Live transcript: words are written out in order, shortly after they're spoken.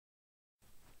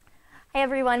Hey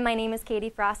everyone, my name is Katie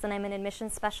Frost and I'm an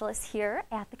admissions specialist here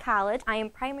at the college. I am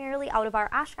primarily out of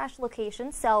our Oshkosh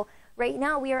location, so right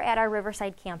now we are at our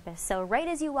Riverside campus. So right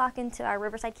as you walk into our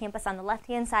Riverside campus on the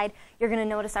left-hand side, you're going to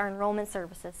notice our enrollment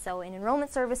services. So in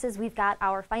enrollment services, we've got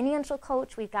our financial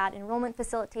coach, we've got enrollment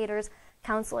facilitators,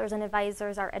 counselors and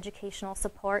advisors, our educational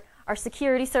support, our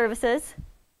security services.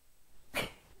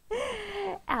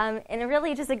 And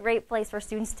really just a great place for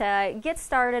students to get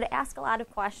started, ask a lot of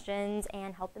questions,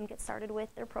 and help them get started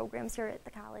with their programs here at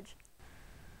the college.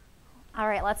 All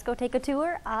right, let's go take a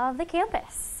tour of the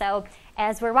campus. So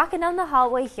as we're walking down the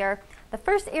hallway here, the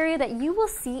first area that you will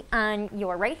see on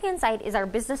your right-hand side is our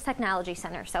Business Technology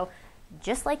Center. So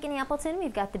just like in Appleton,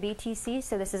 we've got the BTC,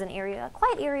 so this is an area, a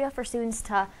quiet area for students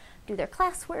to do their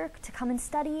classwork, to come and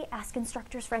study, ask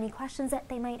instructors for any questions that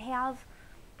they might have.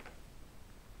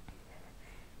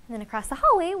 And then across the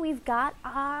hallway, we've got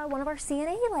one of our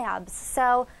CNA labs.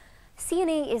 So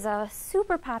CNA is a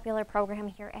super popular program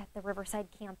here at the Riverside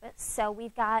campus. So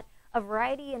we've got a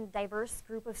variety and diverse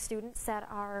group of students that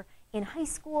are in high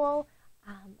school,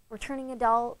 returning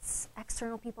adults,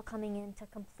 external people coming in to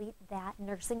complete that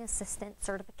nursing assistant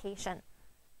certification.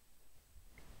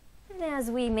 And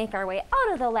as we make our way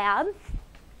out of the lab,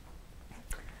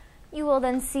 you will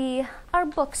then see our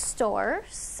bookstore.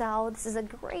 So this is a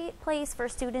great place for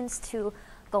students to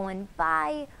go and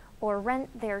buy or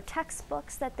rent their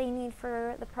textbooks that they need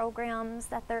for the programs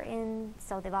that they're in.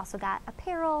 So they've also got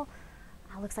apparel.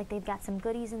 Looks like they've got some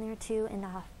goodies in there too, and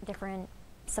different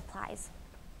supplies.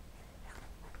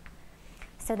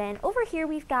 So then over here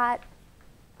we've got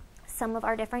some of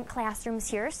our different classrooms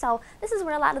here. So this is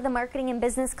where a lot of the marketing and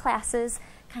business classes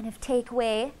kind of take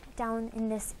way down in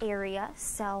this area.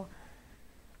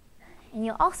 And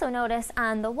you'll also notice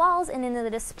on the walls and in the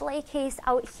display case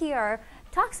out here,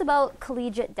 talks about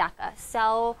collegiate DECA.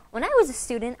 So when I was a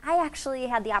student, I actually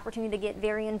had the opportunity to get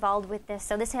very involved with this.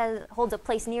 So this holds a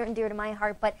place near and dear to my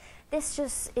heart, but this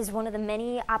just is one of the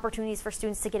many opportunities for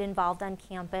students to get involved on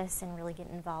campus and really get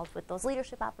involved with those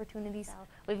leadership opportunities. So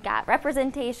we've got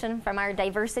representation from our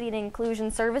diversity and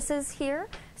inclusion services here.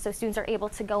 So students are able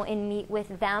to go and meet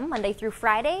with them Monday through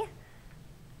Friday.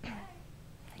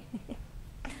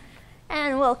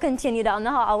 And we'll continue down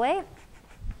the hallway.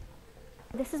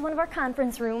 This is one of our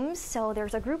conference rooms, so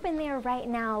there's a group in there right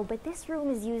now, but this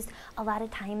room is used a lot of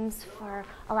times for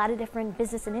a lot of different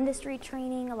business and industry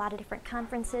training, a lot of different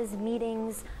conferences,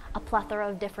 meetings, a plethora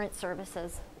of different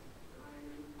services.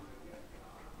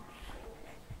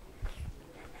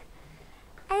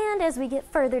 And as we get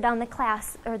further down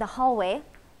the hallway,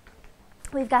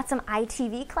 we've got some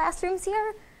ITV classrooms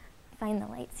here. Find the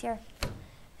lights here.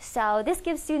 So this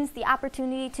gives students the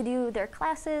opportunity to do their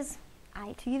classes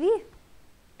ITV.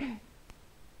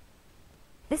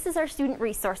 This is our Student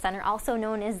Resource Center, also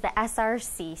known as the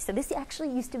SRC. So this actually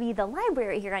used to be the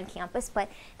library here on campus, but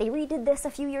they redid this a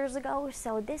few years ago.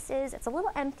 So it's a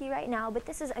little empty right now, but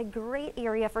this is a great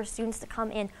area for students to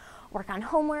come in, work on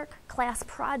homework, class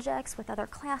projects with other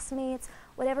classmates,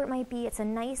 whatever it might be. It's a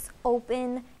nice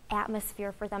open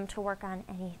atmosphere for them to work on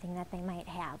anything that they might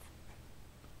have.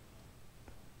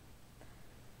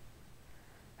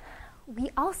 We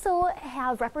also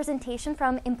have representation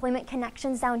from Employment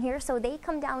Connections down here, so they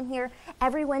come down here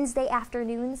every Wednesday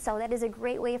afternoon, so that is a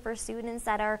great way for students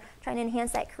that are trying to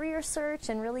enhance that career search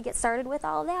and really get started with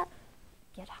all of that,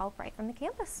 get help right from the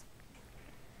campus.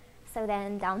 So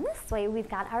then down this way, we've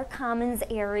got our Commons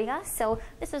area, so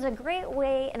this is a great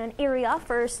way and an area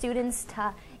for students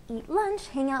to eat lunch,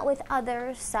 hang out with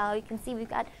others. So you can see we've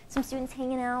got some students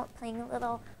hanging out, playing a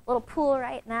little pool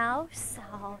right now,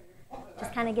 so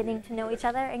just kind of getting to know each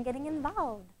other and getting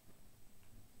involved.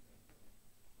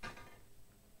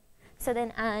 So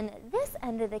then on this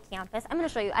end of the campus, I'm going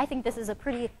to show you, I think this is a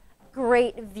pretty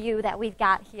great view that we've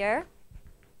got here.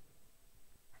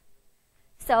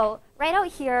 So right out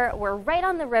here, we're right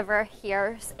on the river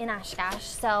here in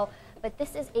Oshkosh. But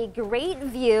this is a great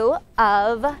view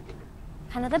of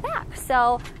kind of the back.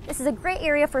 So this is a great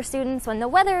area for students when the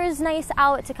weather is nice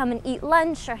out to come and eat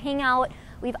lunch or hang out.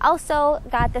 We've also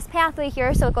got this pathway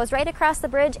here, so it goes right across the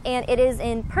bridge, and it is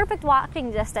in perfect walking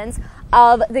distance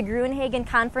of the Gruenhagen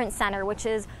Conference Center, which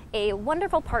is a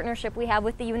wonderful partnership we have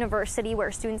with the university where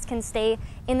students can stay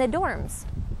in the dorms.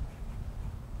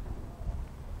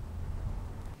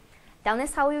 Down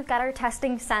this hallway, we've got our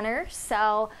testing center.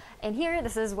 So in here,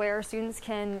 this is where students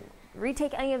can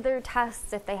retake any of their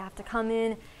tests if they have to come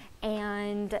in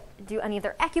and do any of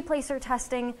their acuplacer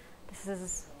testing. This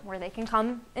is where they can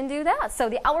come and do that. So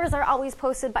the hours are always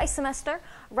posted by semester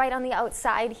right on the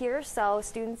outside here, so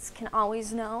students can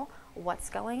always know what's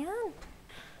going on.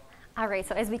 All right,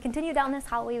 so as we continue down this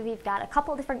hallway, we've got a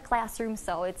couple different classrooms,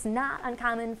 so it's not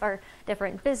uncommon for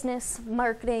different business,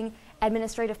 marketing,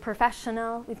 administrative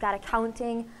professional. We've got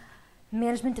accounting,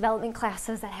 management development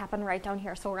classes that happen right down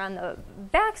here. So we're on the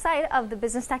back side of the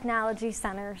Business Technology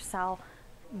Center, so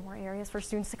more areas for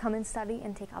students to come and study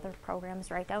and take other programs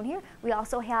right down here. We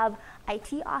also have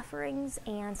IT offerings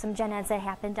and some gen eds that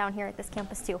happen down here at this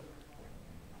campus too.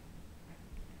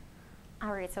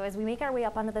 All right, so as we make our way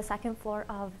up onto the second floor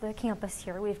of the campus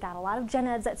here, we've got a lot of gen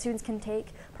eds that students can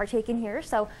partake in here.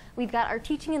 So we've got our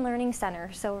Teaching and Learning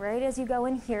Center. So right as you go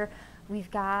in here, we've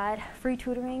got free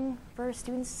tutoring for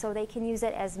students so they can use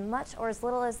it as much or as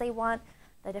little as they want.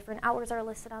 The different hours are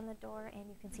listed on the door, and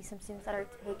you can see some students that are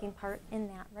taking part in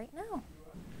that right now. All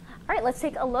right, let's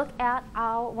take a look at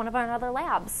one of our other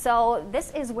labs. So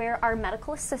this is where our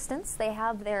medical assistants, they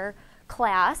have their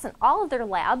class and all of their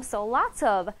labs, so lots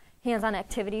of hands-on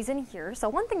activities in here. So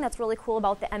one thing that's really cool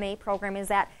about the MA program is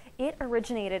that it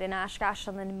originated in Oshkosh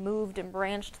and then moved and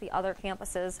branched to the other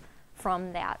campuses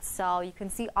from that. So you can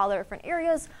see all the different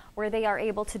areas where they are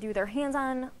able to do their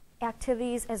hands-on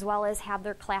activities as well as have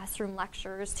their classroom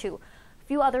lectures too. A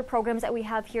few other programs that we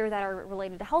have here that are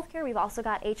related to healthcare. We've also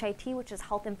got HIT, which is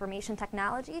Health Information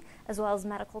Technology, as well as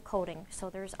medical coding.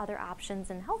 So there's other options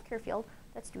in the healthcare field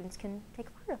that students can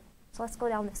take part of. So let's go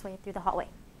down this way through the hallway.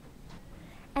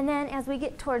 And then as we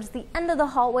get towards the end of the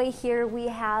hallway here, we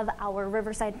have our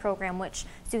Riverside program, which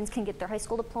students can get their high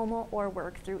school diploma or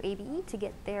work through ABE to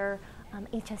get their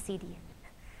HSED.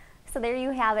 So there you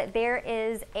have it. There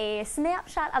is a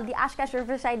snapshot of the Oshkosh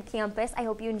Riverside campus. I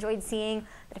hope you enjoyed seeing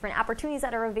the different opportunities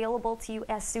that are available to you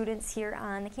as students here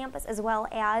on the campus, as well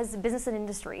as business and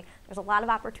industry. There's a lot of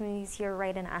opportunities here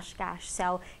right in Oshkosh.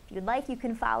 So if you'd like, you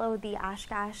can follow the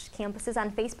Oshkosh campuses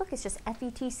on Facebook. It's just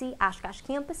FETC Oshkosh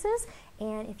Campuses.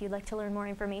 And if you'd like to learn more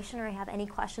information or have any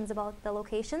questions about the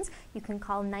locations, you can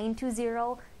call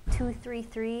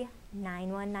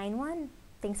 920-233-9191.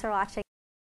 Thanks for watching.